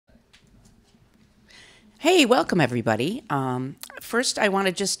Hey, welcome everybody. First, I want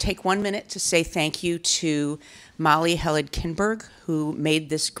to just take 1 minute to say thank you to Molly Heled Kinberg, who made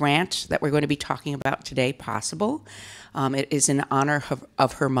this grant that we're going to be talking about today possible. It is in honor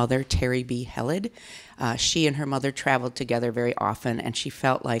of her mother, Terry B. Heled. She and her mother traveled together very often, and she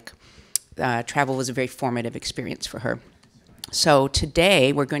felt like travel was a very formative experience for her. So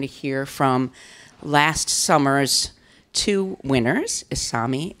today, we're going to hear from last summer's two winners,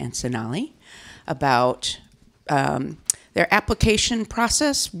 Isami and Sonali, about their application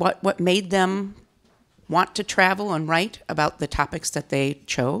process, what made them want to travel and write about the topics that they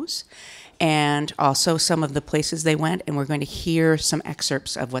chose, and also some of the places they went, and we're going to hear some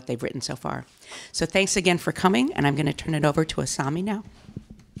excerpts of what they've written so far. So thanks again for coming, and I'm going to turn it over to Isami now.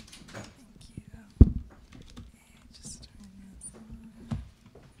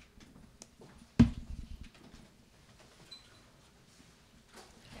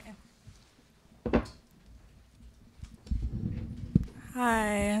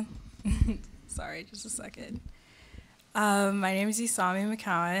 Hi. Sorry, just a second. My name is Isami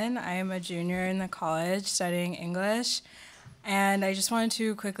McCowan. I am a junior in the college studying English. And I just wanted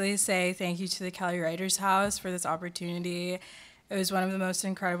to quickly say thank you to the Kelly Writers House for this opportunity. It was one of the most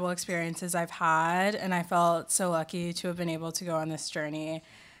incredible experiences I've had, and I felt so lucky to have been able to go on this journey.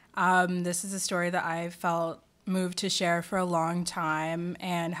 This is a story that I felt moved to share for a long time,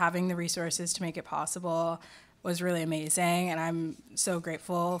 and having the resources to make it possible was really amazing, and I'm so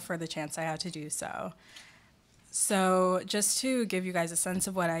grateful for the chance I had to do so. So just to give you guys a sense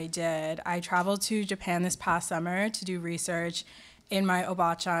of what I did, I traveled to Japan this past summer to do research in my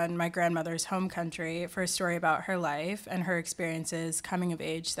Obachan, my grandmother's home country, for a story about her life and her experiences coming of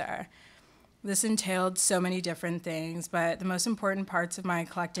age there. This entailed so many different things, but the most important parts of my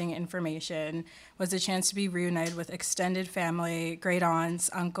collecting information was the chance to be reunited with extended family, great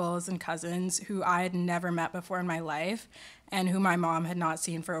aunts, uncles, and cousins who I had never met before in my life and who my mom had not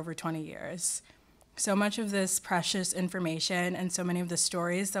seen for over 20 years. So much of this precious information and so many of the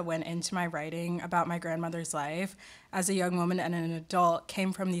stories that went into my writing about my grandmother's life as a young woman and an adult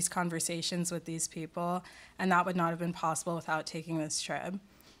came from these conversations with these people, and that would not have been possible without taking this trip.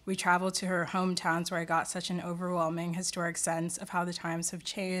 We traveled to her hometowns where I got such an overwhelming historic sense of how the times have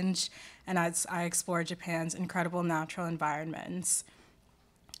changed, and as I explored Japan's incredible natural environments.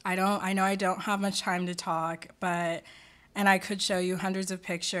 I know I don't have much time to talk, and I could show you hundreds of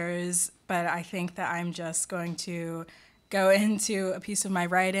pictures, but I think that I'm just going to go into a piece of my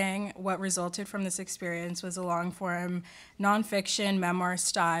writing. What resulted from this experience was a long-form, nonfiction,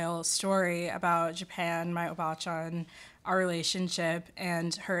 memoir-style story about Japan, my Obachan, our relationship,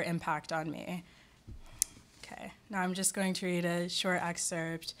 and her impact on me. Okay, now I'm just going to read a short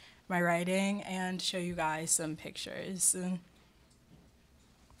excerpt of my writing and show you guys some pictures.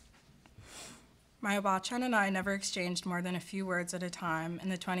 My Obachan and I never exchanged more than a few words at a time in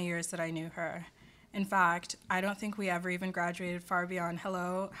the 20 years that I knew her. In fact, I don't think we ever even graduated far beyond,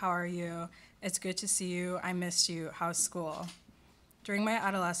 "Hello, how are you? It's good to see you. I missed you. How's school?" During my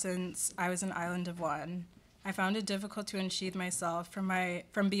adolescence, I was an island of one. I found it difficult to unsheath myself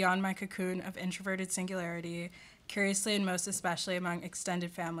from beyond my cocoon of introverted singularity, curiously and most especially among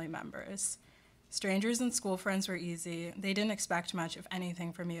extended family members. Strangers and school friends were easy. They didn't expect much, if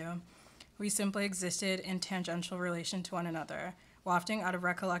anything, from you. We simply existed in tangential relation to one another, wafting out of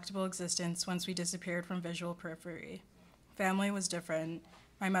recollectible existence once we disappeared from visual periphery. Family was different.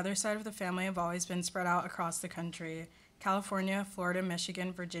 My mother's side of the family have always been spread out across the country: California, Florida,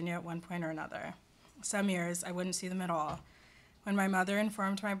 Michigan, Virginia at one point or another. Some years, I wouldn't see them at all. When my mother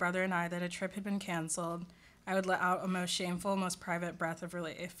informed my brother and I that a trip had been canceled, I would let out a most shameful, most private breath of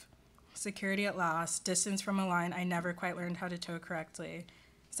relief. Security at last, distance from a line I never quite learned how to toe correctly.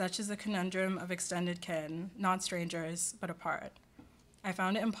 Such is the conundrum of extended kin, not strangers, but apart. I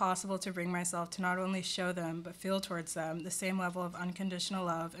found it impossible to bring myself to not only show them, but feel towards them the same level of unconditional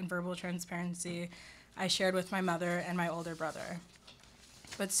love and verbal transparency I shared with my mother and my older brother.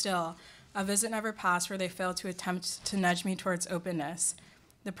 But still, a visit never passed where they failed to attempt to nudge me towards openness.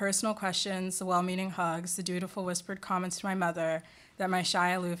 The personal questions, the well-meaning hugs, the dutiful whispered comments to my mother that my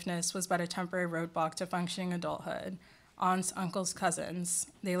shy aloofness was but a temporary roadblock to functioning adulthood. Aunts, uncles, cousins,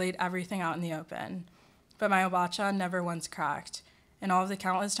 they laid everything out in the open. But my Obachan never once cracked. In all of the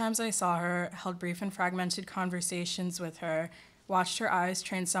countless times I saw her, held brief and fragmented conversations with her, watched her eyes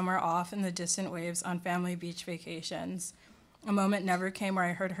train somewhere off in the distant waves on family beach vacations, a moment never came where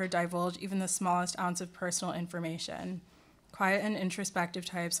I heard her divulge even the smallest ounce of personal information. Quiet and introspective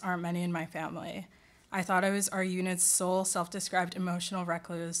types aren't many in my family. I thought I was our unit's sole self-described emotional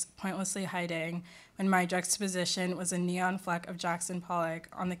recluse, pointlessly hiding, when my juxtaposition was a neon fleck of Jackson Pollock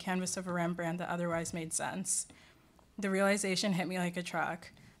on the canvas of a Rembrandt that otherwise made sense. The realization hit me like a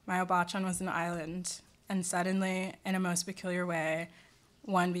truck. My Obachan was an island, and suddenly, in a most peculiar way,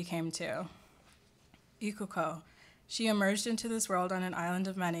 one became two. Ikuko. She emerged into this world on an island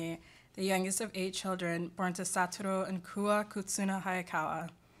of many, the youngest of 8 children born to Satoru and Kua Kutsuna Hayakawa.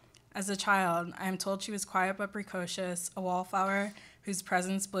 As a child, I am told she was quiet but precocious, a wallflower whose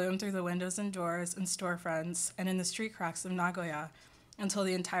presence bloomed through the windows and doors and storefronts and in the street cracks of Nagoya until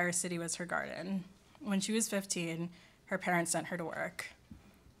the entire city was her garden. When she was 15, her parents sent her to work.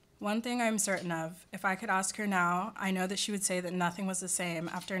 One thing I am certain of, if I could ask her now, I know that she would say that nothing was the same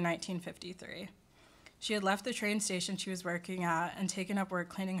after 1953. She had left the train station she was working at and taken up work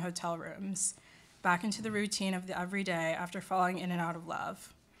cleaning hotel rooms, back into the routine of the everyday after falling in and out of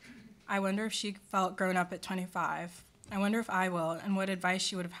love. I wonder if she felt grown up at 25. I wonder if I will, and what advice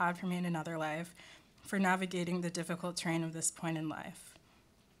she would have had for me in another life for navigating the difficult terrain of this point in life.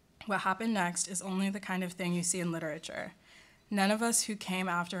 What happened next is only the kind of thing you see in literature. None of us who came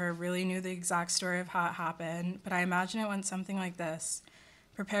after her really knew the exact story of how it happened, but I imagine it went something like this.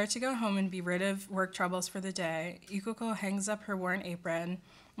 Prepared to go home and be rid of work troubles for the day, Ikuko hangs up her worn apron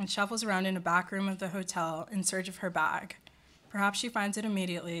and shuffles around in a back room of the hotel in search of her bag. Perhaps she finds it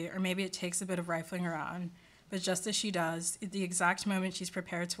immediately, or maybe it takes a bit of rifling around. But just as she does, at the exact moment she's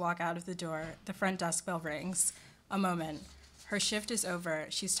prepared to walk out of the door, the front desk bell rings. A moment. Her shift is over.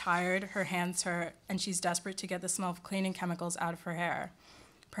 She's tired, her hands hurt, and she's desperate to get the smell of cleaning chemicals out of her hair.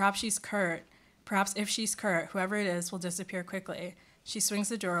 Perhaps she's curt. Perhaps if she's curt, whoever it is will disappear quickly. She swings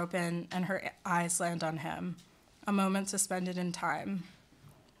the door open, and her eyes land on him. A moment suspended in time.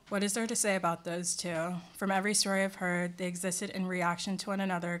 What is there to say about those two? From every story I've heard, they existed in reaction to one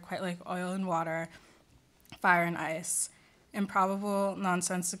another, quite like oil and water, fire and ice. Improbable,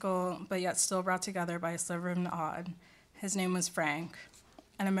 nonsensical, but yet still brought together by a sliver of an odd. His name was Frank,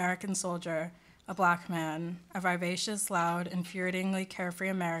 an American soldier, a black man, a vivacious, loud, infuriatingly carefree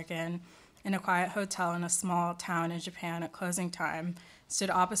American in a quiet hotel in a small town in Japan at closing time,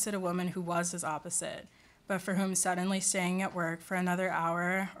 stood opposite a woman who was his opposite, but for whom suddenly staying at work for another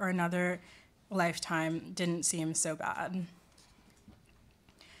hour or another lifetime didn't seem so bad.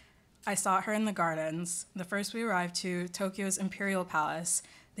 I sought her in the gardens. The first we arrived to, Tokyo's Imperial Palace.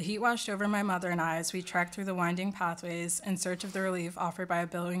 The heat washed over my mother and I as we trekked through the winding pathways in search of the relief offered by a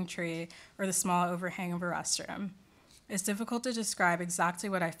billowing tree or the small overhang of a restroom. It's difficult to describe exactly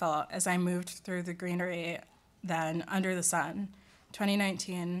what I felt as I moved through the greenery then, under the sun.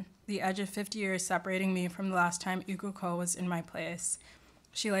 2019, the edge of 50 years separating me from the last time Ikuko was in my place.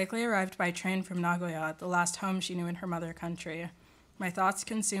 She likely arrived by train from Nagoya, the last home she knew in her mother country. My thoughts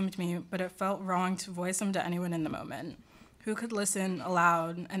consumed me, but it felt wrong to voice them to anyone in the moment. Who could listen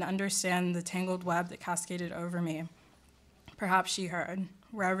aloud and understand the tangled web that cascaded over me? Perhaps she heard.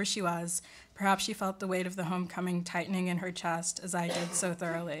 Wherever she was, perhaps she felt the weight of the homecoming tightening in her chest as I did so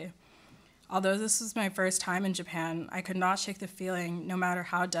thoroughly. Although this was my first time in Japan, I could not shake the feeling, no matter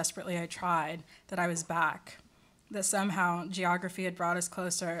how desperately I tried, that I was back. That somehow geography had brought us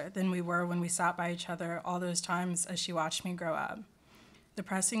closer than we were when we sat by each other all those times as she watched me grow up. The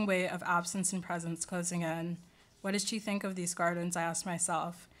pressing weight of absence and presence closing in. What did she think of these gardens, I asked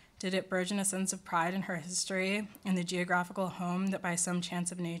myself. Did it burgeon a sense of pride in her history and the geographical home that by some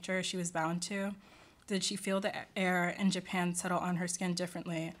chance of nature she was bound to? Did she feel the air in Japan settle on her skin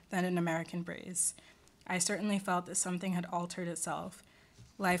differently than an American breeze? I certainly felt that something had altered itself.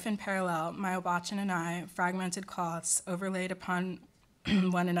 Life in parallel, my Obachan and I, fragmented cloths, overlaid upon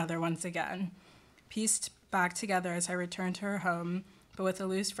one another once again. Pieced back together as I returned to her home, but with a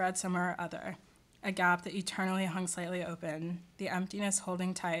loose thread somewhere or other. A gap that eternally hung slightly open, the emptiness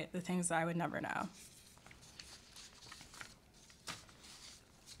holding tight the things that I would never know.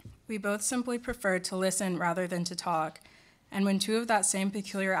 We both simply preferred to listen rather than to talk, and when two of that same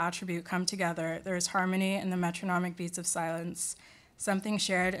peculiar attribute come together, there is harmony in the metronomic beats of silence, something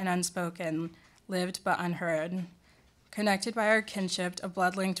shared and unspoken, lived but unheard. Connected by our kinship of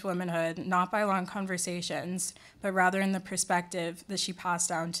blood-linked womanhood, not by long conversations, but rather in the perspective that she passed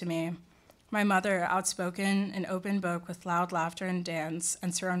down to me. My mother, outspoken, an open book with loud laughter and dance,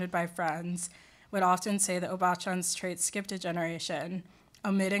 and surrounded by friends, would often say that Obachan's traits skipped a generation,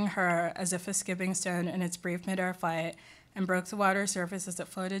 omitting her as if a skipping stone in its brief midair flight, and broke the water surface as it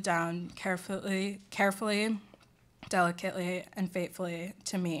floated down, carefully, delicately, and fatefully,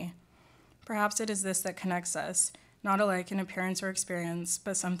 to me. Perhaps it is this that connects us, not alike in appearance or experience,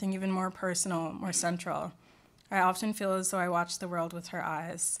 but something even more personal, more central. I often feel as though I watch the world with her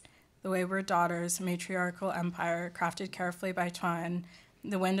eyes. the wayward daughters, matriarchal empire crafted carefully by twine,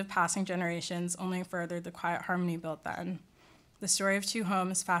 the wind of passing generations only furthered the quiet harmony built then. The story of two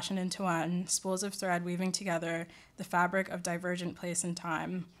homes fashioned into one, spools of thread weaving together the fabric of divergent place and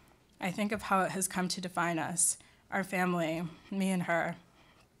time. I think of how it has come to define us, our family, me and her.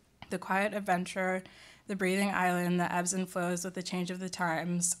 The quiet adventure, the breathing island that ebbs and flows with the change of the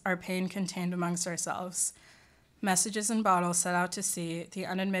times, our pain contained amongst ourselves. Messages in bottles set out to sea, the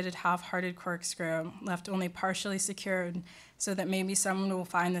unadmitted half-hearted corkscrew, left only partially secured, so that maybe someone will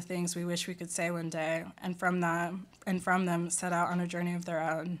find the things we wish we could say one day, and from them set out on a journey of their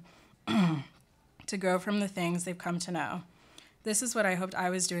own, to grow from the things they've come to know. This is what I hoped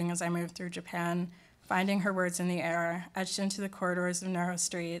I was doing as I moved through Japan, finding her words in the air, etched into the corridors of narrow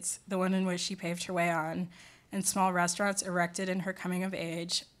streets, the one in which she paved her way on, in small restaurants erected in her coming of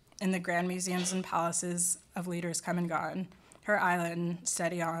age, in the grand museums and palaces of leaders come and gone, her island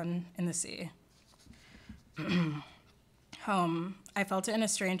steady on in the sea. Home. I felt it in a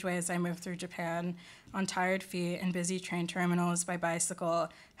strange way as I moved through Japan, on tired feet in busy train terminals by bicycle,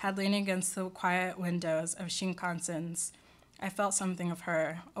 head leaning against the quiet windows of Shinkansens. I felt something of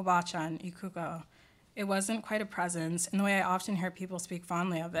her, Obachan, Ikuko. It wasn't quite a presence in the way I often hear people speak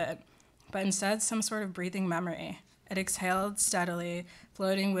fondly of it, but instead some sort of breathing memory. It exhaled steadily,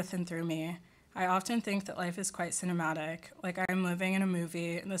 floating with and through me. I often think that life is quite cinematic, like I am living in a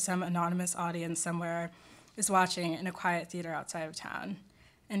movie that some anonymous audience somewhere is watching in a quiet theater outside of town.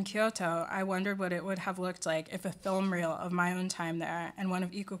 In Kyoto, I wondered what it would have looked like if a film reel of my own time there and one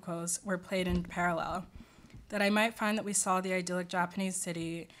of Ikuko's were played in parallel. That I might find that we saw the idyllic Japanese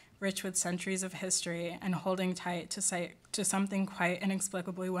city, rich with centuries of history and holding tight to something quite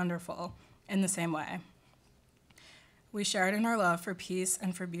inexplicably wonderful in the same way. We shared in our love for peace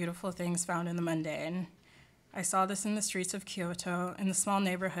and for beautiful things found in the mundane. I saw this in the streets of Kyoto, in the small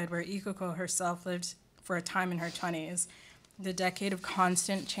neighborhood where Ikuko herself lived for a time in her 20s, the decade of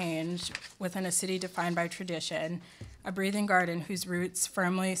constant change within a city defined by tradition, a breathing garden whose roots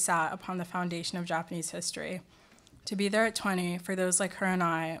firmly sat upon the foundation of Japanese history. To be there at 20, for those like her and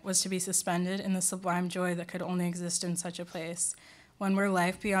I, was to be suspended in the sublime joy that could only exist in such a place, one where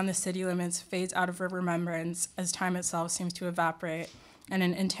life beyond the city limits fades out of remembrance as time itself seems to evaporate and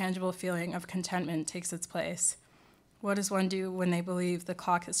an intangible feeling of contentment takes its place. What does one do when they believe the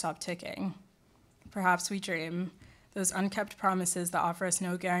clock has stopped ticking? Perhaps we dream, those unkept promises that offer us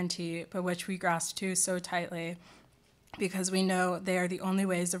no guarantee, but which we grasp to so tightly because we know they are the only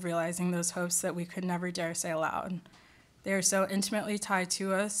ways of realizing those hopes that we could never dare say aloud. They are so intimately tied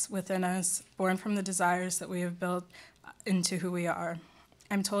to us, within us, born from the desires that we have built into who we are.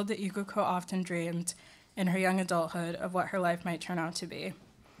 I'm told that Ikuko often dreamed, in her young adulthood, of what her life might turn out to be.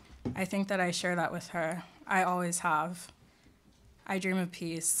 I think that I share that with her. I always have. I dream of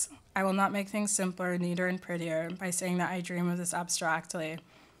peace. I will not make things simpler, neater, and prettier by saying that I dream of this abstractly.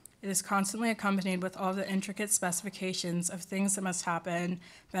 It is constantly accompanied with all the intricate specifications of things that must happen,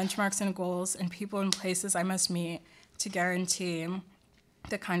 benchmarks and goals, and people and places I must meet to guarantee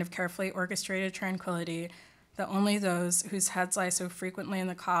the kind of carefully orchestrated tranquility that only those whose heads lie so frequently in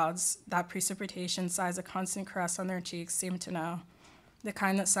the clouds that precipitation sighs a constant caress on their cheeks seem to know. The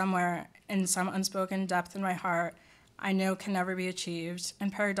kind that somewhere, in some unspoken depth in my heart, I know can never be achieved,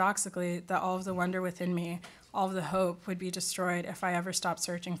 and paradoxically, that all of the wonder within me, all of the hope, would be destroyed if I ever stopped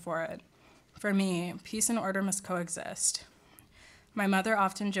searching for it. For me, peace and order must coexist. My mother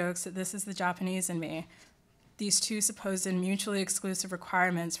often jokes that this is the Japanese in me, these two supposed and mutually exclusive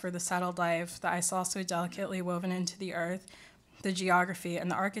requirements for the settled life that I saw so delicately woven into the earth, the geography, and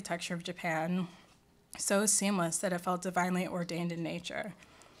the architecture of Japan, so seamless that it felt divinely ordained in nature.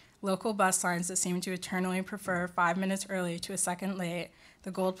 Local bus lines that seemed to eternally prefer 5 minutes early to a second late, the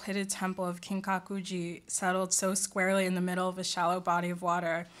gold-plated temple of Kinkakuji settled so squarely in the middle of a shallow body of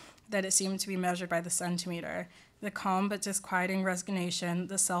water that it seemed to be measured by the centimeter. The calm but disquieting resignation,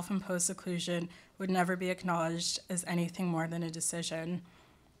 the self-imposed seclusion, would never be acknowledged as anything more than a decision.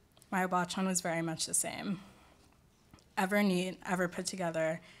 My Obachan was very much the same. Ever neat, ever put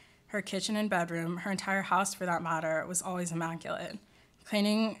together. Her kitchen and bedroom, her entire house for that matter, was always immaculate.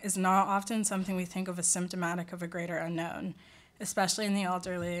 Cleaning is not often something we think of as symptomatic of a greater unknown, especially in the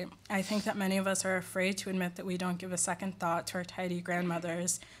elderly. I think that many of us are afraid to admit that we don't give a second thought to our tidy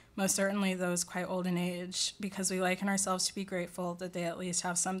grandmothers, most certainly those quite old in age, because we liken ourselves to be grateful that they at least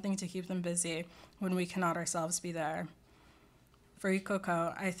have something to keep them busy when we cannot ourselves be there. For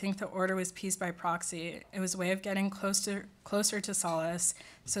Ikoko, I think that order was peace by proxy. It was a way of getting closer to solace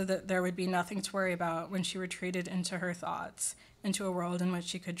so that there would be nothing to worry about when she retreated into her thoughts, into a world in which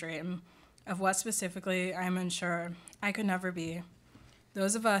she could dream. Of what specifically, I am unsure. I could never be.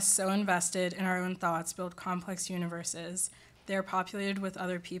 Those of us so invested in our own thoughts build complex universes. They are populated with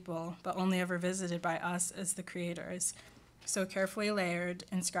other people, but only ever visited by us as the creators. So carefully layered,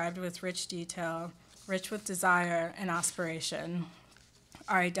 inscribed with rich detail, rich with desire and aspiration.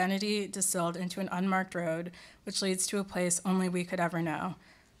 Our identity distilled into an unmarked road, which leads to a place only we could ever know.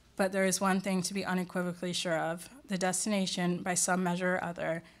 But there is one thing to be unequivocally sure of. The destination, by some measure or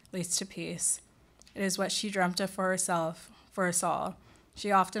other, leads to peace. It is what she dreamt of for herself, for us all.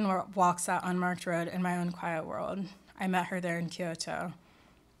 She often walks that unmarked road in my own quiet world. I met her there in Kyoto.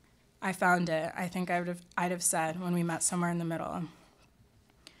 I found it, I think I'd have said, when we met somewhere in the middle.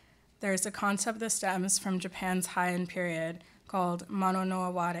 There is a concept that stems from Japan's Heian period called Mano no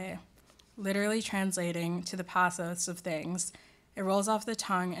Aware, literally translating to the pathos of things. It rolls off the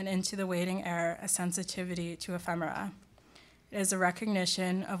tongue and into the waiting air, a sensitivity to ephemera. It is a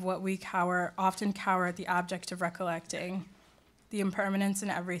recognition of what we often cower at the object of recollecting, the impermanence in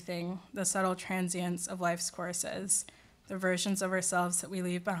everything, the subtle transience of life's courses, the versions of ourselves that we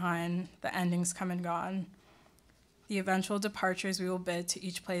leave behind, the endings come and gone, the eventual departures we will bid to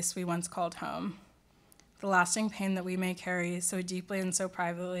each place we once called home, the lasting pain that we may carry so deeply and so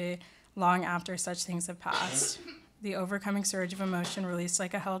privately long after such things have passed, the overcoming surge of emotion released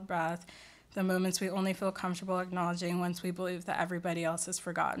like a held breath, the moments we only feel comfortable acknowledging once we believe that everybody else has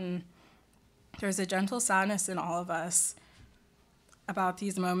forgotten. There's a gentle sadness in all of us about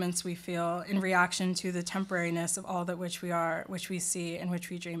these moments we feel in reaction to the temporariness of all that which we are, which we see, and which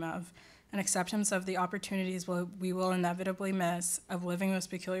we dream of, an acceptance of the opportunities we will inevitably miss, of living those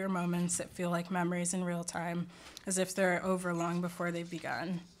peculiar moments that feel like memories in real time, as if they're over long before they've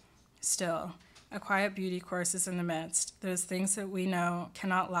begun. Still, a quiet beauty courses in the midst. Those things that we know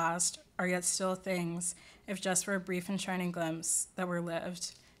cannot last are yet still things, if just for a brief and shining glimpse, that were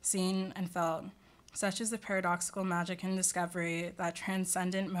lived, seen, and felt. Such is the paradoxical magic in discovery, that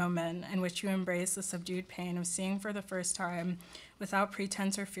transcendent moment in which you embrace the subdued pain of seeing for the first time, without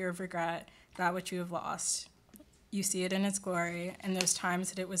pretense or fear of regret, that which you have lost. You see it in its glory, in those times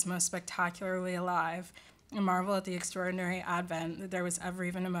that it was most spectacularly alive, and marvel at the extraordinary advent that there was ever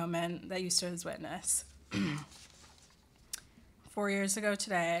even a moment that you stood as witness. 4 years ago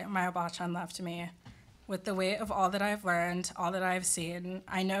today, my Obachan left me. With the weight of all that I've learned, all that I've seen,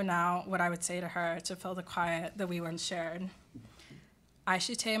 I know now what I would say to her to fill the quiet that we once shared.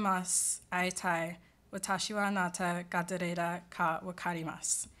 Aishite mas aitai, watashi wa anata ga darera ka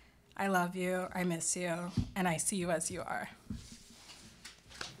wakarimasu. I love you, I miss you, and I see you as you are.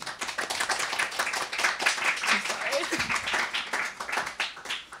 I'm sorry.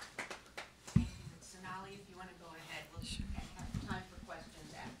 Sonali, if you want to go ahead, we'll have time for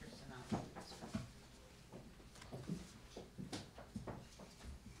questions after Sonali.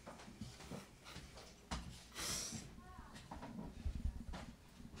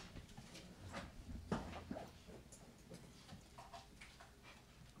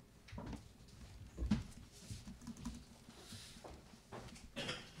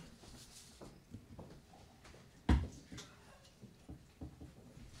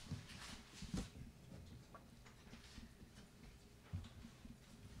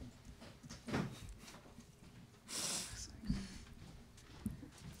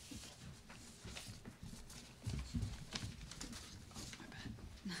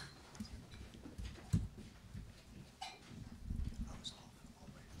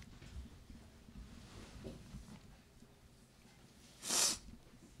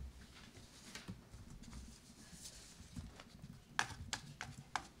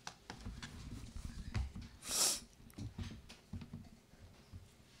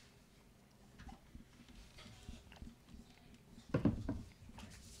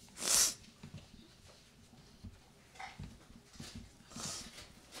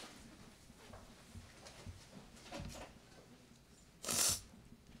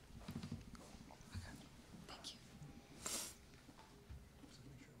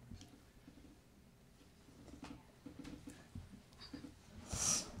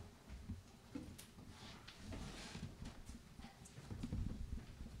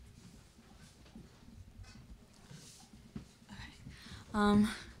 Thank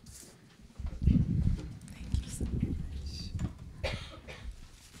you so much.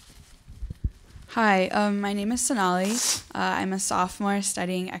 Hi, my name is Sonali. I'm a sophomore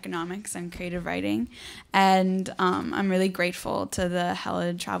studying economics and creative writing, and I'm really grateful to the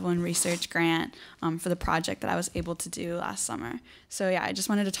Heled Travel and Research Grant for the project that I was able to do last summer. So yeah, I just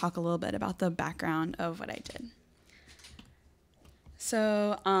wanted to talk a little bit about the background of what I did.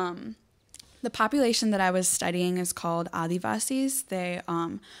 So the population that I was studying is called Adivasis. They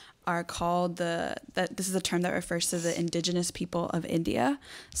are called this is a term that refers to the indigenous people of India.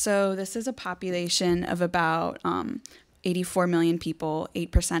 So this is a population of about 84 million people,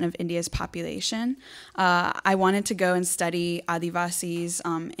 8% of India's population. I wanted to go and study Adivasis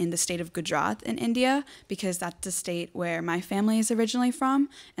in the state of Gujarat in India because that's the state where my family is originally from.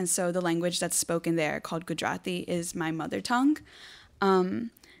 And so the language that's spoken there, called Gujarati, is my mother tongue.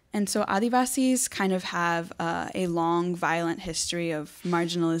 And so Adivasis kind of have a long, violent history of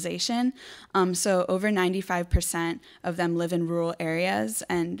marginalization. So over 95% of them live in rural areas,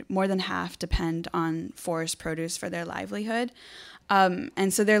 and more than half depend on forest produce for their livelihood.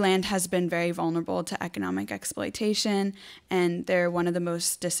 And so their land has been very vulnerable to economic exploitation, and they're one of the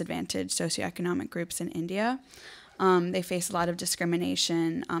most disadvantaged socioeconomic groups in India. They face a lot of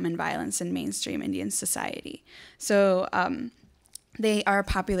discrimination and violence in mainstream Indian society. So they are a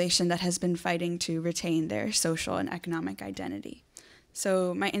population that has been fighting to retain their social and economic identity.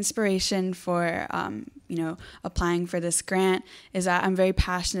 So my inspiration for, applying for this grant is that I'm very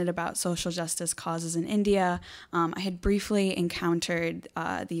passionate about social justice causes in India. I had briefly encountered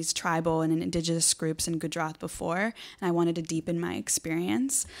these tribal and indigenous groups in Gujarat before, and I wanted to deepen my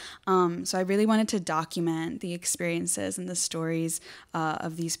experience. So I really wanted to document the experiences and the stories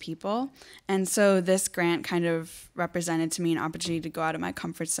of these people. And so this grant kind of represented to me an opportunity to go out of my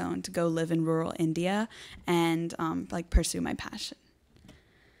comfort zone, to go live in rural India and pursue my passion.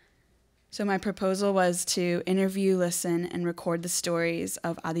 So my proposal was to interview, listen, and record the stories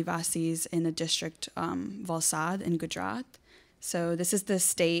of Adivasis in the district Valsad in Gujarat. So this is the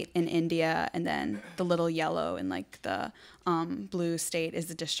state in India, and then the little yellow and the blue state is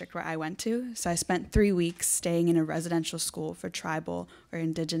the district where I went to. So I spent 3 weeks staying in a residential school for tribal or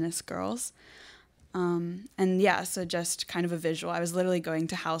indigenous girls. So just kind of a visual. I was literally going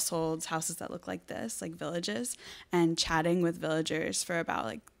to houses that look like this, like villages, and chatting with villagers for about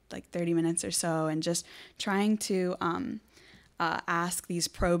like 30 minutes or so, and just trying to ask these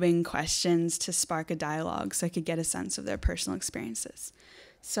probing questions to spark a dialogue so I could get a sense of their personal experiences.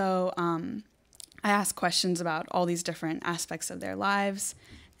 So I asked questions about all these different aspects of their lives,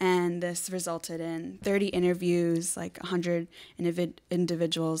 and this resulted in 30 interviews, 100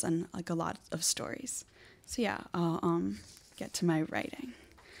 individuals, and a lot of stories. So yeah, I'll get to my writing.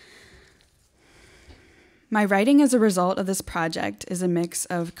 My writing as a result of this project is a mix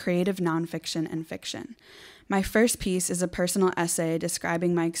of creative nonfiction and fiction. My first piece is a personal essay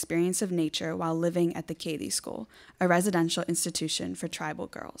describing my experience of nature while living at the Kedi School, a residential institution for tribal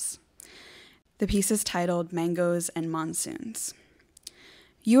girls. The piece is titled Mangoes and Monsoons.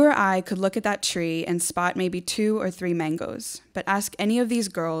 You or I could look at that tree and spot maybe 2 or 3 mangoes, but ask any of these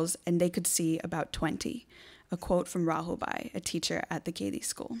girls and they could see about 20, a quote from Rahulbai, a teacher at the Kedi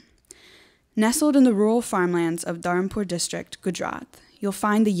School. Nestled in the rural farmlands of Dharampur district, Gujarat, you'll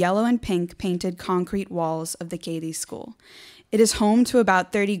find the yellow and pink painted concrete walls of the Kedi School. It is home to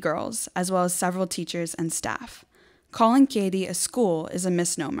about 30 girls, as well as several teachers and staff. Calling Kedi a school is a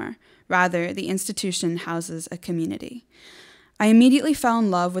misnomer. Rather, the institution houses a community. I immediately fell in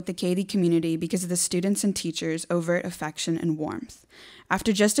love with the Kedi community because of the students and teachers' overt affection and warmth.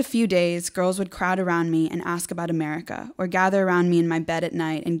 After just a few days, girls would crowd around me and ask about America, or gather around me in my bed at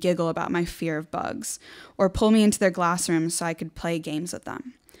night and giggle about my fear of bugs, or pull me into their classrooms so I could play games with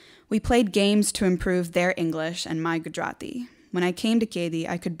them. We played games to improve their English and my Gujarati. When I came to Kedi,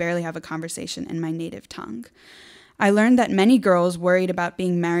 I could barely have a conversation in my native tongue. I learned that many girls worried about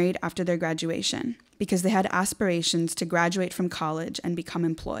being married after their graduation because they had aspirations to graduate from college and become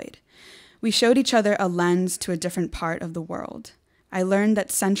employed. We showed each other a lens to a different part of the world. I learned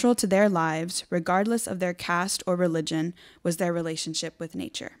that central to their lives, regardless of their caste or religion, was their relationship with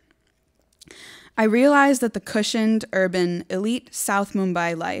nature. I realized that the cushioned, urban, elite South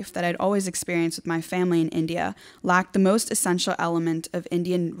Mumbai life that I'd always experienced with my family in India lacked the most essential element of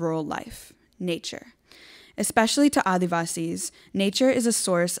Indian rural life, nature. Especially to Adivasis, nature is a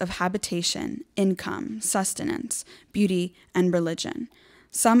source of habitation, income, sustenance, beauty, and religion.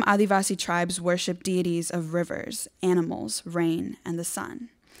 Some Adivasi tribes worship deities of rivers, animals, rain, and the sun.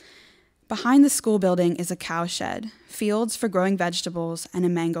 Behind the school building is a cow shed, fields for growing vegetables, and a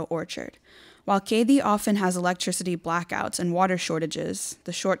mango orchard. While Kedi often has electricity blackouts and water shortages,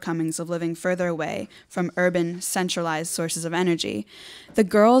 the shortcomings of living further away from urban, centralized sources of energy, the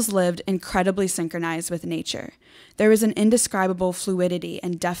girls lived incredibly synchronized with nature. There was an indescribable fluidity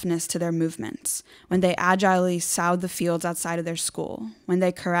and deftness to their movements, when they agilely sowed the fields outside of their school, when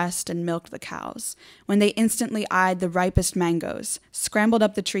they caressed and milked the cows, when they instantly eyed the ripest mangoes, scrambled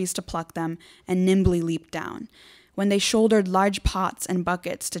up the trees to pluck them, and nimbly leaped down, when they shouldered large pots and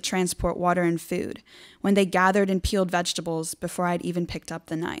buckets to transport water and food, when they gathered and peeled vegetables before I'd even picked up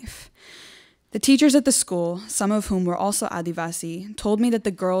the knife. The teachers at the school, some of whom were also Adivasi, told me that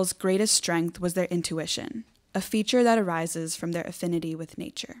the girls' greatest strength was their intuition, a feature that arises from their affinity with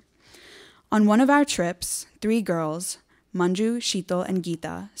nature. On one of our trips, 3 girls, Manju, Sheetal, and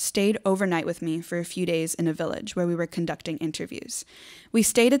Geeta, stayed overnight with me for a few days in a village where we were conducting interviews. We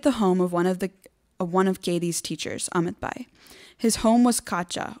stayed at the home of one of Kedi's teachers, Amit Bhai. His home was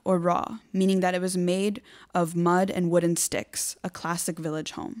kacha, or raw, meaning that it was made of mud and wooden sticks, a classic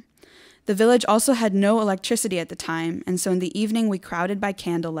village home. The village also had no electricity at the time, and so in the evening we crowded by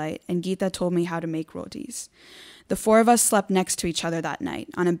candlelight, and Geeta told me how to make rotis. The 4 of us slept next to each other that night,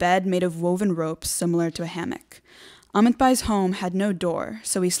 on a bed made of woven ropes similar to a hammock. Amit Bhai's home had no door,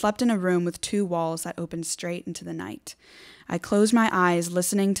 so we slept in a room with 2 walls that opened straight into the night. I closed my eyes,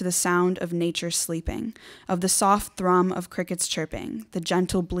 listening to the sound of nature sleeping, of the soft thrum of crickets chirping, the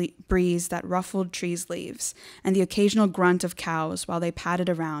gentle breeze that ruffled trees' leaves, and the occasional grunt of cows while they padded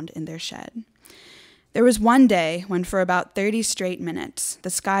around in their shed. There was one day when for about 30 straight minutes, the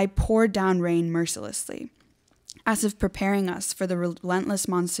sky poured down rain mercilessly, as if preparing us for the relentless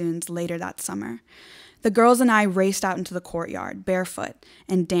monsoons later that summer. The girls and I raced out into the courtyard, barefoot,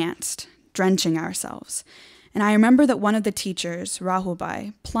 and danced, drenching ourselves. And I remember that one of the teachers, Rahul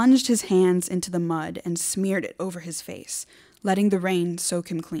Bhai, plunged his hands into the mud and smeared it over his face, letting the rain soak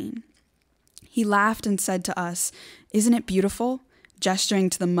him clean. He laughed and said to us, "Isn't it beautiful?" gesturing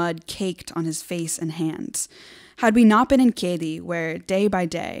to the mud caked on his face and hands. Had we not been in Kedi, where, day by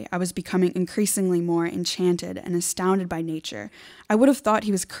day, I was becoming increasingly more enchanted and astounded by nature, I would have thought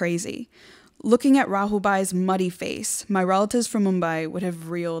he was crazy. Looking at Rahul Bhai's muddy face, my relatives from Mumbai would have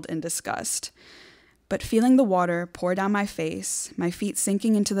reeled in disgust. But feeling the water pour down my face, my feet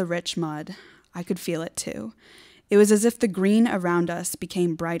sinking into the rich mud, I could feel it too. It was as if the green around us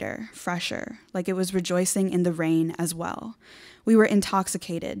became brighter, fresher, like it was rejoicing in the rain as well. We were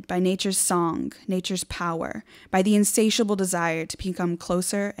intoxicated by nature's song, nature's power, by the insatiable desire to become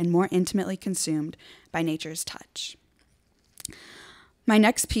closer and more intimately consumed by nature's touch. My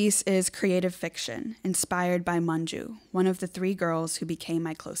next piece is creative fiction, inspired by Manju, one of the 3 girls who became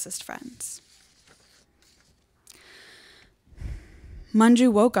my closest friends.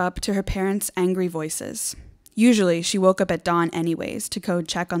 Manju woke up to her parents' angry voices. Usually, she woke up at dawn anyways to go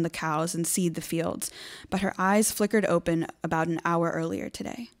check on the cows and seed the fields, but her eyes flickered open about an hour earlier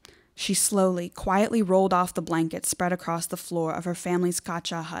today. She slowly, quietly rolled off the blanket spread across the floor of her family's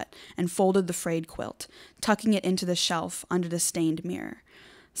kacha hut and folded the frayed quilt, tucking it into the shelf under the stained mirror.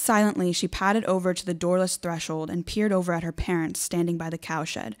 Silently, she padded over to the doorless threshold and peered over at her parents standing by the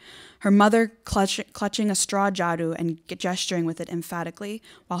cowshed, her mother clutching a straw jadu and gesturing with it emphatically,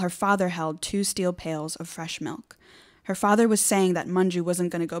 while her father held 2 steel pails of fresh milk. Her father was saying that Manju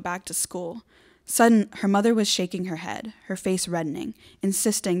wasn't going to go back to school. Her mother was shaking her head, her face reddening,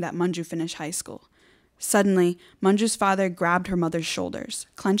 insisting that Manju finish high school. Suddenly, Manju's father grabbed her mother's shoulders,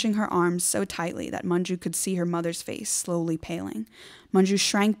 clenching her arms so tightly that Manju could see her mother's face slowly paling. Manju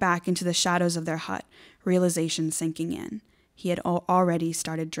shrank back into the shadows of their hut, realization sinking in. He had already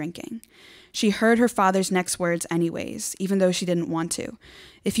started drinking. She heard her father's next words anyways, even though she didn't want to.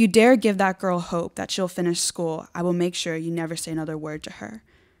 "If you dare give that girl hope that she'll finish school, I will make sure you never say another word to her."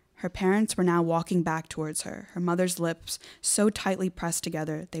 Her parents were now walking back towards her, her mother's lips so tightly pressed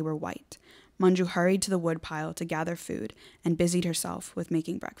together they were white. Manju hurried to the woodpile to gather food and busied herself with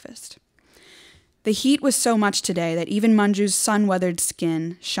making breakfast. The heat was so much today that even Manju's sun-weathered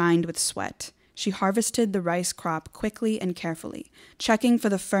skin shined with sweat. She harvested the rice crop quickly and carefully, checking for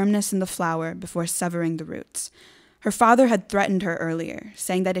the firmness in the flour before severing the roots. Her father had threatened her earlier,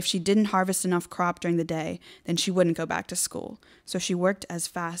 saying that if she didn't harvest enough crop during the day, then she wouldn't go back to school, so she worked as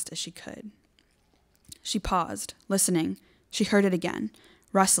fast as she could. She paused, listening. She heard it again,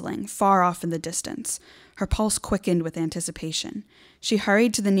 rustling, far off in the distance. Her pulse quickened with anticipation. She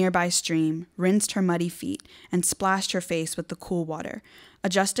hurried to the nearby stream, rinsed her muddy feet, and splashed her face with the cool water.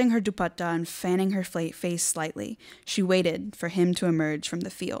 Adjusting her dupatta and fanning her face slightly, she waited for him to emerge from the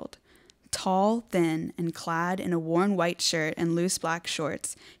field. Tall, thin, and clad in a worn white shirt and loose black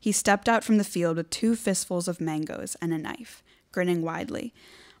shorts, he stepped out from the field with 2 fistfuls of mangoes and a knife, grinning widely.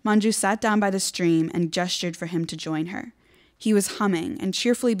 Manju sat down by the stream and gestured for him to join her. He was humming and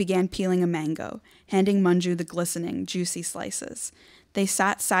cheerfully began peeling a mango, handing Manju the glistening, juicy slices. They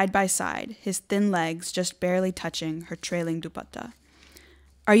sat side by side, his thin legs just barely touching her trailing dupatta.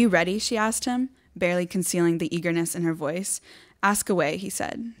 "Are you ready?" she asked him, barely concealing the eagerness in her voice. "Ask away," he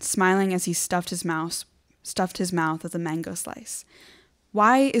said, smiling as he stuffed his mouth with a mango slice.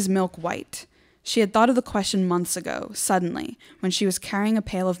 "Why is milk white?" She had thought of the question months ago, suddenly, when she was carrying a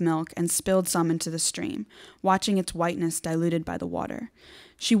pail of milk and spilled some into the stream, watching its whiteness diluted by the water.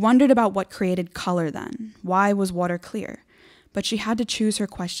 She wondered about what created color then. Why was water clear? But she had to choose her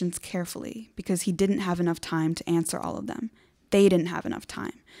questions carefully because he didn't have enough time to answer all of them. They didn't have enough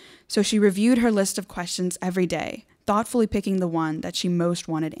time. So she reviewed her list of questions every day, thoughtfully picking the one that she most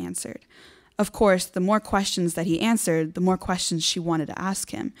wanted answered. Of course, the more questions that he answered, the more questions she wanted to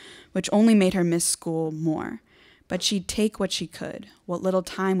ask him, which only made her miss school more. But she'd take what she could, what little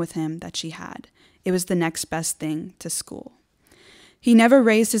time with him that she had. It was the next best thing to school. He never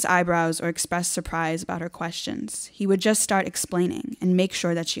raised his eyebrows or expressed surprise about her questions. He would just start explaining and make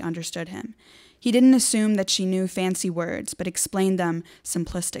sure that she understood him. He didn't assume that she knew fancy words, but explained them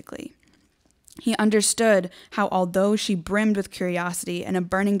simplistically. He understood how, although she brimmed with curiosity and a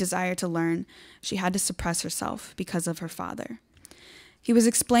burning desire to learn, she had to suppress herself because of her father. He was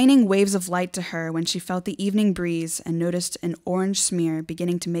explaining waves of light to her when she felt the evening breeze and noticed an orange smear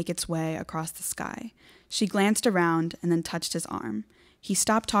beginning to make its way across the sky. She glanced around and then touched his arm. He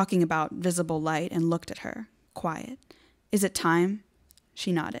stopped talking about visible light and looked at her, quiet. "Is it time?"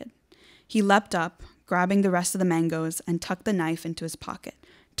 She nodded. He leapt up, grabbing the rest of the mangoes, and tucked the knife into his pocket.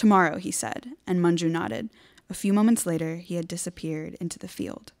 "Tomorrow," he said, and Manju nodded. A few moments later, he had disappeared into the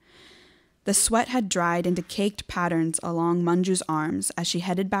field. The sweat had dried into caked patterns along Manju's arms as she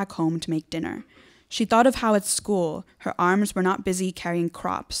headed back home to make dinner. She thought of how at school, her arms were not busy carrying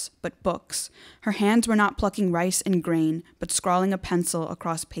crops, but books. Her hands were not plucking rice and grain, but scrawling a pencil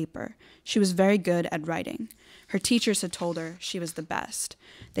across paper. She was very good at writing. Her teachers had told her she was the best.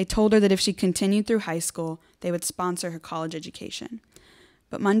 They told her that if she continued through high school, they would sponsor her college education.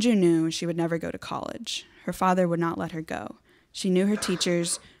 But Manju knew she would never go to college. Her father would not let her go. She knew her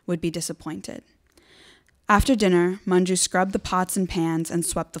teachers would be disappointed. After dinner, Manju scrubbed the pots and pans and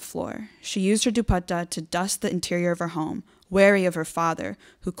swept the floor. She used her dupatta to dust the interior of her home, wary of her father,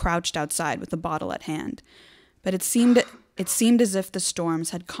 who crouched outside with a bottle at hand. But it seemed as if the storms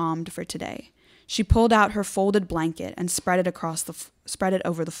had calmed for today. She pulled out her folded blanket and spread it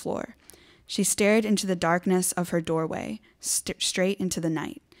over the floor. She stared into the darkness of her doorway, straight into the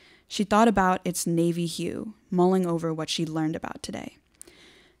night. She thought about its navy hue, mulling over what she'd learned about today.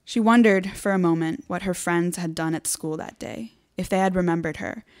 She wondered for a moment what her friends had done at school that day, if they had remembered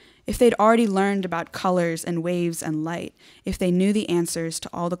her, if they'd already learned about colors and waves and light, if they knew the answers to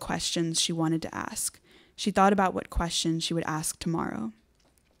all the questions she wanted to ask. She thought about what questions she would ask tomorrow.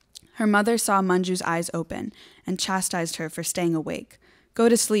 Her mother saw Manju's eyes open and chastised her for staying awake. "Go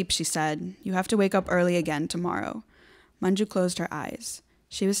to sleep," she said. "You have to wake up early again tomorrow." Manju closed her eyes.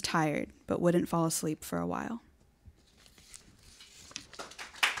 She was tired, but wouldn't fall asleep for a while.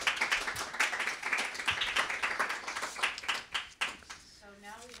 So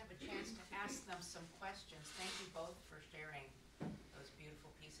now we have a chance to ask them some questions. Thank you both for sharing those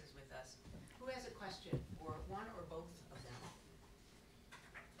beautiful pieces with us. Who has a question for one or both of them?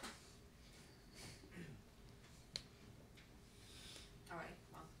 All right.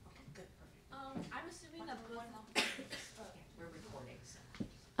 Well, okay, good, perfect. I'm assuming that both. We're recording. So.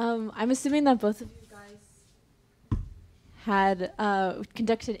 I'm assuming that both of you guys had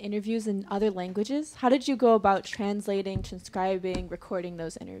conducted interviews in other languages. How did you go about translating, transcribing, recording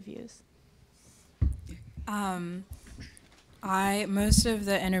those interviews? Most of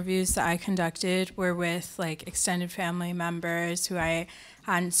the interviews that I conducted were with like extended family members who I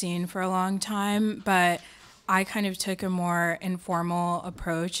hadn't seen for a long time, but I kind of took a more informal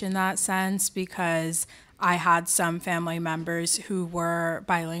approach in that sense because I had some family members who were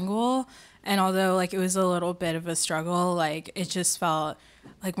bilingual, and although like it was a little bit of a struggle, like it just felt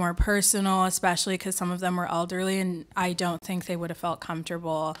like more personal, especially because some of them were elderly, and I don't think they would have felt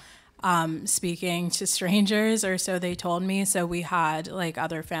comfortable speaking to strangers, or so they told me. So we had like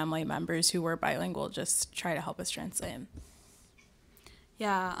other family members who were bilingual just try to help us translate.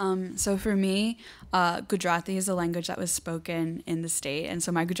 Yeah, so for me, Gujarati is a language that was spoken in the state, and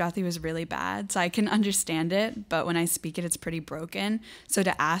so my Gujarati was really bad, so I can understand it, but when I speak it, it's pretty broken. So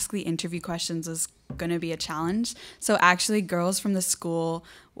to ask the interview questions was going to be a challenge. So actually, girls from the school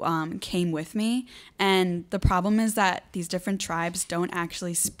came with me, and the problem is that these different tribes don't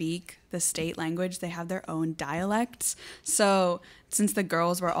actually speak the state language. They have their own dialects. So since the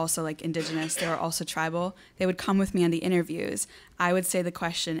girls were also like indigenous, they were also tribal, they would come with me on the interviews. I would say the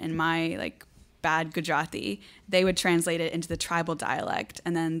question in my like bad Gujarati, they would translate it into the tribal dialect,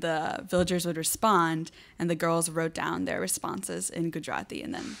 and then the villagers would respond, and the girls wrote down their responses in Gujarati,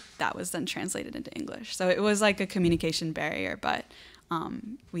 and then that was then translated into English. So it was like a communication barrier, but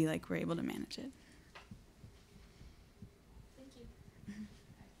we like were able to manage it. Thank you.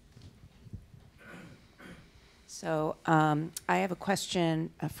 So I have a question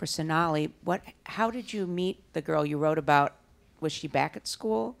for Sonali. How did you meet the girl you wrote about? Was she back at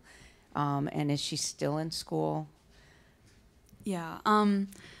school? And is she still in school? Yeah.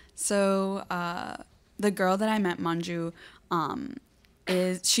 So the girl that I met, Manju,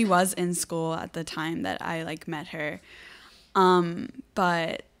 she was in school at the time that I like met her.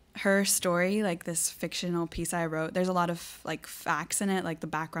 But her story, like this fictional piece I wrote, there's a lot of like facts in it, like the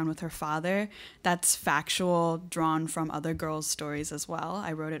background with her father. That's factual, drawn from other girls' stories as well.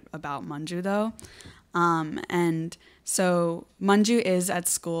 I wrote it about Manju though. And so Manju is at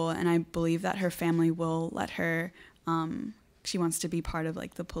school, and I believe that her family will let her, she wants to be part of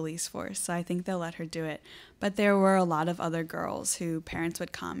like the police force, so I think they'll let her do it. But there were a lot of other girls who parents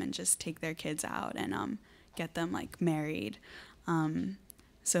would come and just take their kids out and get them like married.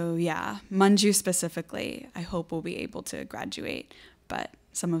 So yeah, Manju specifically, I hope will be able to graduate, but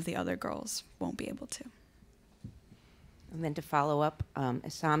some of the other girls won't be able to. And then to follow up,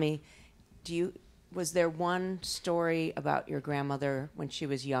 Isami, was there one story about your grandmother when she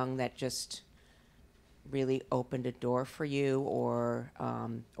was young that just really opened a door for you, or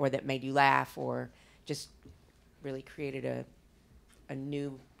that made you laugh, or just really created a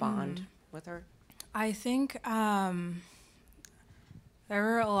new bond with her? I think there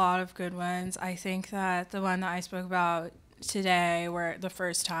were a lot of good ones. I think that the one that I spoke about today, where the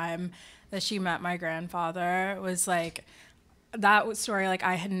first time that she met my grandfather, was like, that story, like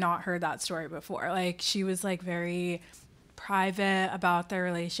I had not heard that story before. Like she was like very private about their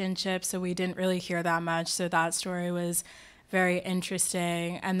relationship, so we didn't really hear that much. So that story was very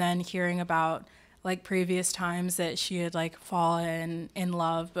interesting. And then hearing about like previous times that she had like fallen in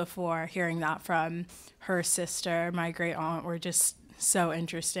love before, hearing that from her sister, my great aunt, were just so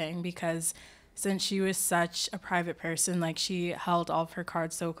interesting, because since she was such a private person, like she held all of her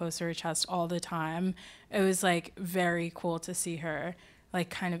cards so close to her chest all the time, it was like very cool to see her like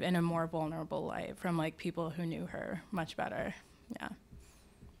kind of in a more vulnerable light from like people who knew her much better. Yeah.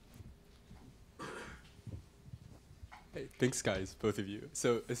 Hey, thanks guys, both of you.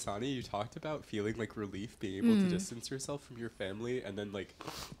 So Isani, you talked about feeling like relief, being able to distance yourself from your family, and then like,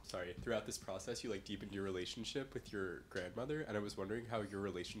 throughout this process you like deepened your relationship with your grandmother, and I was wondering how your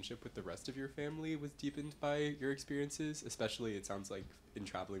relationship with the rest of your family was deepened by your experiences, especially it sounds like in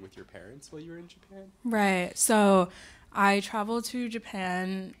traveling with your parents while you were in Japan. Right. So I traveled to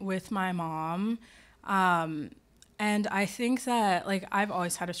Japan with my mom. And I think that like I've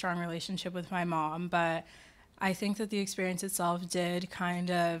always had a strong relationship with my mom, but I think that the experience itself did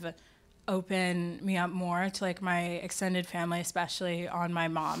kind of open me up more to like my extended family, especially on my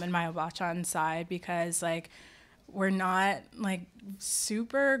mom and my Obachan side, because like we're not like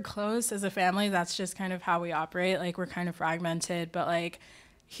super close as a family. That's just kind of how we operate. Like we're kind of fragmented, but like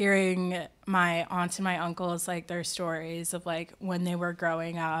hearing my aunts and my uncles, like their stories of like when they were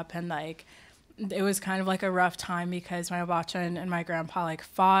growing up, and like it was kind of like a rough time because my Obachan and my grandpa like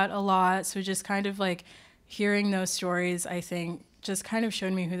fought a lot. So just kind of like hearing those stories, I think, just kind of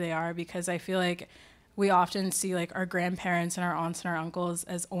showed me who they are, because I feel like we often see like our grandparents and our aunts and our uncles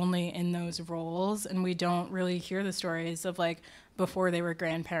as only in those roles, and we don't really hear the stories of like before they were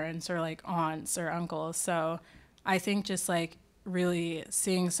grandparents or like aunts or uncles. So I think just like really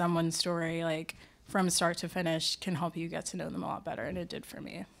seeing someone's story like from start to finish can help you get to know them a lot better, and it did for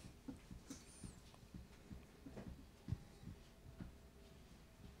me.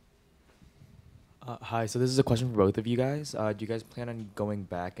 Hi, so this is a question for both of you guys. Do you guys plan on going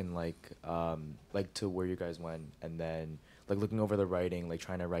back and like to where you guys went, and then like looking over the writing, like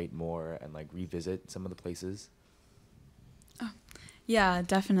trying to write more and like revisit some of the places? Oh, yeah,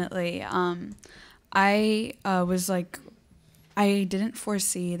 definitely. I was like, I didn't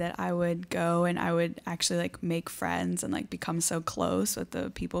foresee that I would go and I would actually like make friends and like become so close with the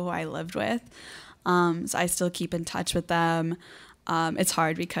people who I lived with. So I still keep in touch with them. It's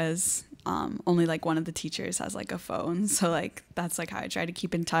hard because only like one of the teachers has like a phone, so like that's like how I try to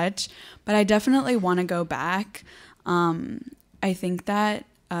keep in touch. But I definitely want to go back. I think that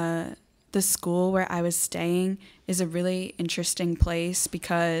the school where I was staying is a really interesting place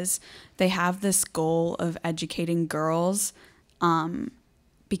because they have this goal of educating girls,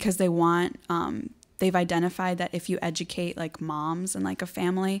 because they want they've identified that if you educate like moms and like a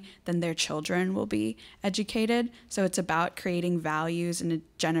family, then their children will be educated. So it's about creating values in a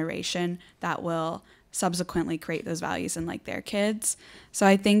generation that will subsequently create those values in like their kids. So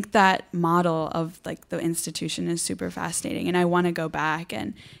I think that model of like the institution is super fascinating, and I want to go back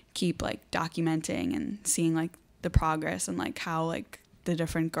and keep like documenting and seeing like the progress and like how like the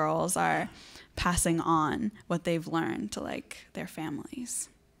different girls are passing on what they've learned to like their families.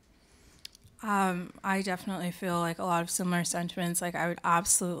 I definitely feel like a lot of similar sentiments. Like I would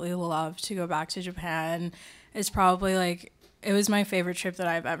absolutely love to go back to Japan. It's probably like, it was my favorite trip that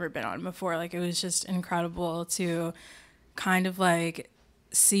I've ever been on before. Like it was just incredible to kind of like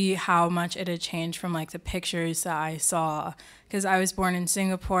see how much it had changed from like the pictures that I saw. Because I was born in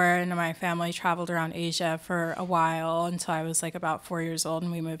Singapore and my family traveled around Asia for a while until I was like about 4 years old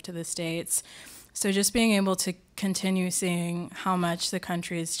and we moved to the States. So just being able to continue seeing how much the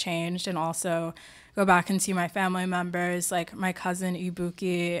country has changed and also go back and see my family members. Like my cousin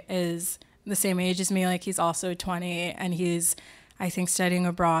Ibuki is the same age as me, like he's also 20 and he's, I think, studying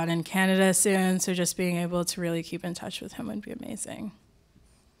abroad in Canada soon. So just being able to really keep in touch with him would be amazing.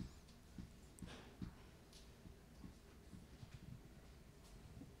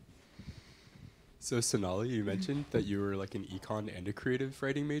 So Sonali, you mentioned that you were like an econ and a creative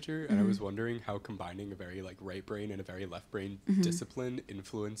writing major, and I was wondering how combining a very like right brain and a very left brain discipline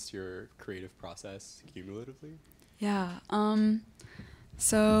influenced your creative process cumulatively. Yeah.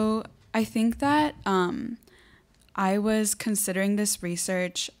 So I think that I was considering this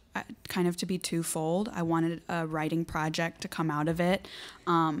research kind of to be twofold. I wanted a writing project to come out of it,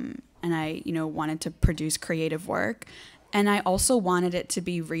 and I, wanted to produce creative work. And I also wanted it to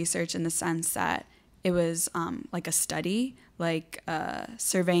be research in the sense that it was like a study, like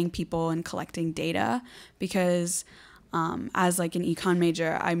surveying people and collecting data, because as like an econ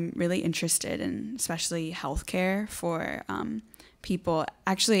major, I'm really interested in especially healthcare for people.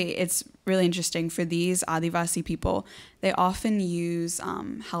 Actually, it's really interesting for these Adivasi people. They often use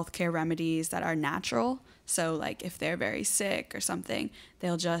healthcare remedies that are natural. So like if they're very sick or something,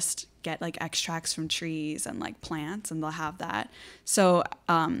 they'll just get like extracts from trees and like plants and they'll have that. So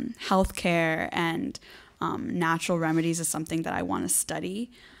healthcare and natural remedies is something that I want to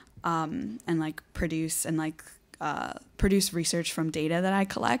study and like produce and like produce research from data that I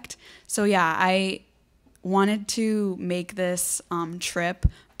collect. So yeah, I wanted to make this trip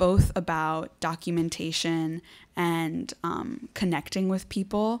both about documentation and connecting with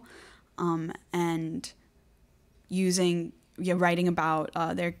people and writing about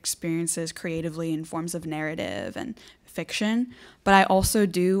their experiences creatively in forms of narrative and fiction. But I also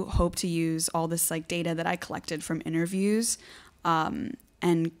do hope to use all this like data that I collected from interviews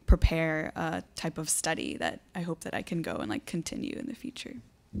and prepare a type of study that I hope that I can go and like continue in the future.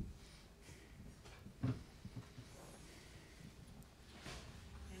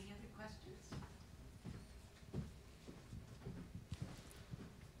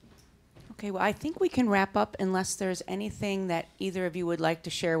 Okay, well, I think we can wrap up unless there's anything that either of you would like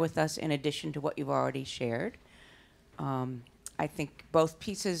to share with us in addition to what you've already shared. I think both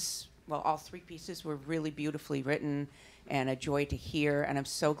pieces, well, all three pieces were really beautifully written and a joy to hear, and I'm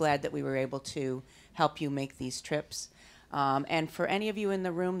so glad that we were able to help you make these trips. And for any of you in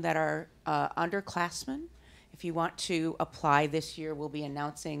the room that are underclassmen, if you want to apply this year, we'll be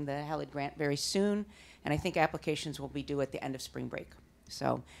announcing the Heled Grant very soon, and I think applications will be due at the end of spring break.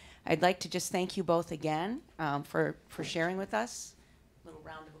 So I'd like to just thank you both again for sharing with us. A little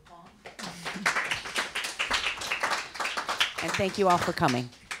round of applause. And thank you all for coming.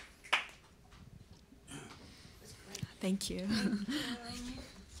 Thank you.